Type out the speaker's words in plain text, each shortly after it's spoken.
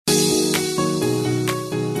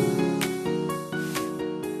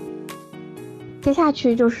接下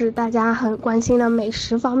去就是大家很关心的美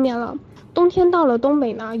食方面了。冬天到了东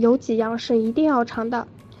北呢，有几样是一定要尝的，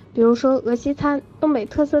比如说鹅西餐、东北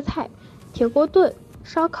特色菜、铁锅炖、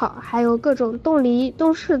烧烤，还有各种冻梨、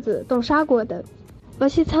冻柿子、冻沙果等。鹅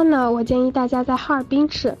西餐呢，我建议大家在哈尔滨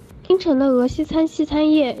吃。京城的鹅西餐西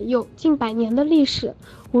餐业有近100年的历史，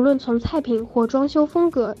无论从菜品或装修风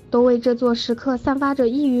格，都为这座时刻散发着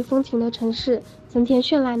异域风情的城市增添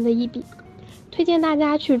绚烂的一笔。推荐大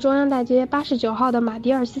家去中央大街89号的马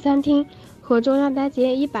迭尔西餐厅和中央大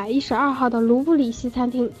街112号的卢布里西餐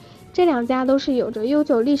厅，这2家都是有着悠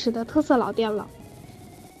久历史的特色老店了。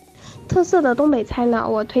特色的东北菜呢，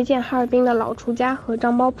我推荐哈尔滨的老厨家和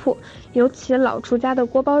张包铺，尤其老厨家的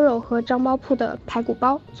锅包肉和张包铺的排骨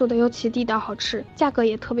包做的尤其地道好吃，价格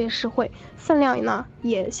也特别实惠，分量呢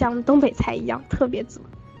也像东北菜一样特别足。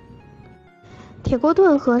铁锅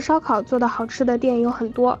炖和烧烤做的好吃的店有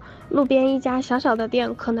很多，路边一家小小的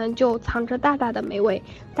店可能就藏着大大的美味，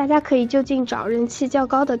大家可以就近找人气较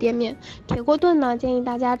高的店面。铁锅炖呢，建议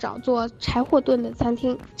大家找做柴火炖的餐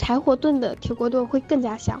厅，柴火炖的铁锅炖会更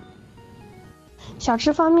加香。小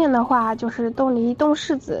吃方面的话，就是冻梨、冻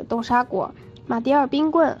柿子、冻沙果、马迭尔冰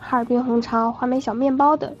棍、哈尔滨红肠、华美小面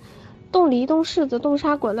包等。冻梨、冻柿子、冻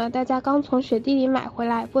沙果呢，大家刚从雪地里买回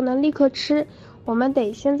来，不能立刻吃，我们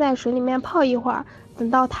得先在水里面泡一会儿，等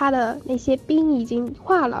到它的那些冰已经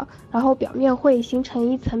化了，然后表面会形成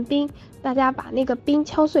一层冰，大家把那个冰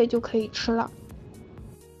敲碎就可以吃了。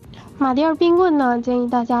马迭尔冰棍呢，建议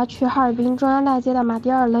大家去哈尔滨中央大街的马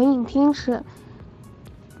迭尔冷饮厅吃。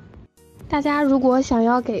大家如果想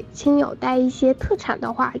要给亲友带一些特产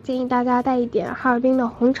的话，建议大家带一点哈尔滨的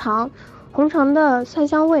红肠，红肠的蒜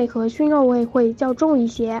香味和熏肉味会较重一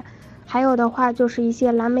些，还有的话就是一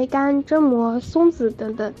些蓝莓干、榛蘑、松子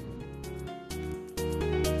等等。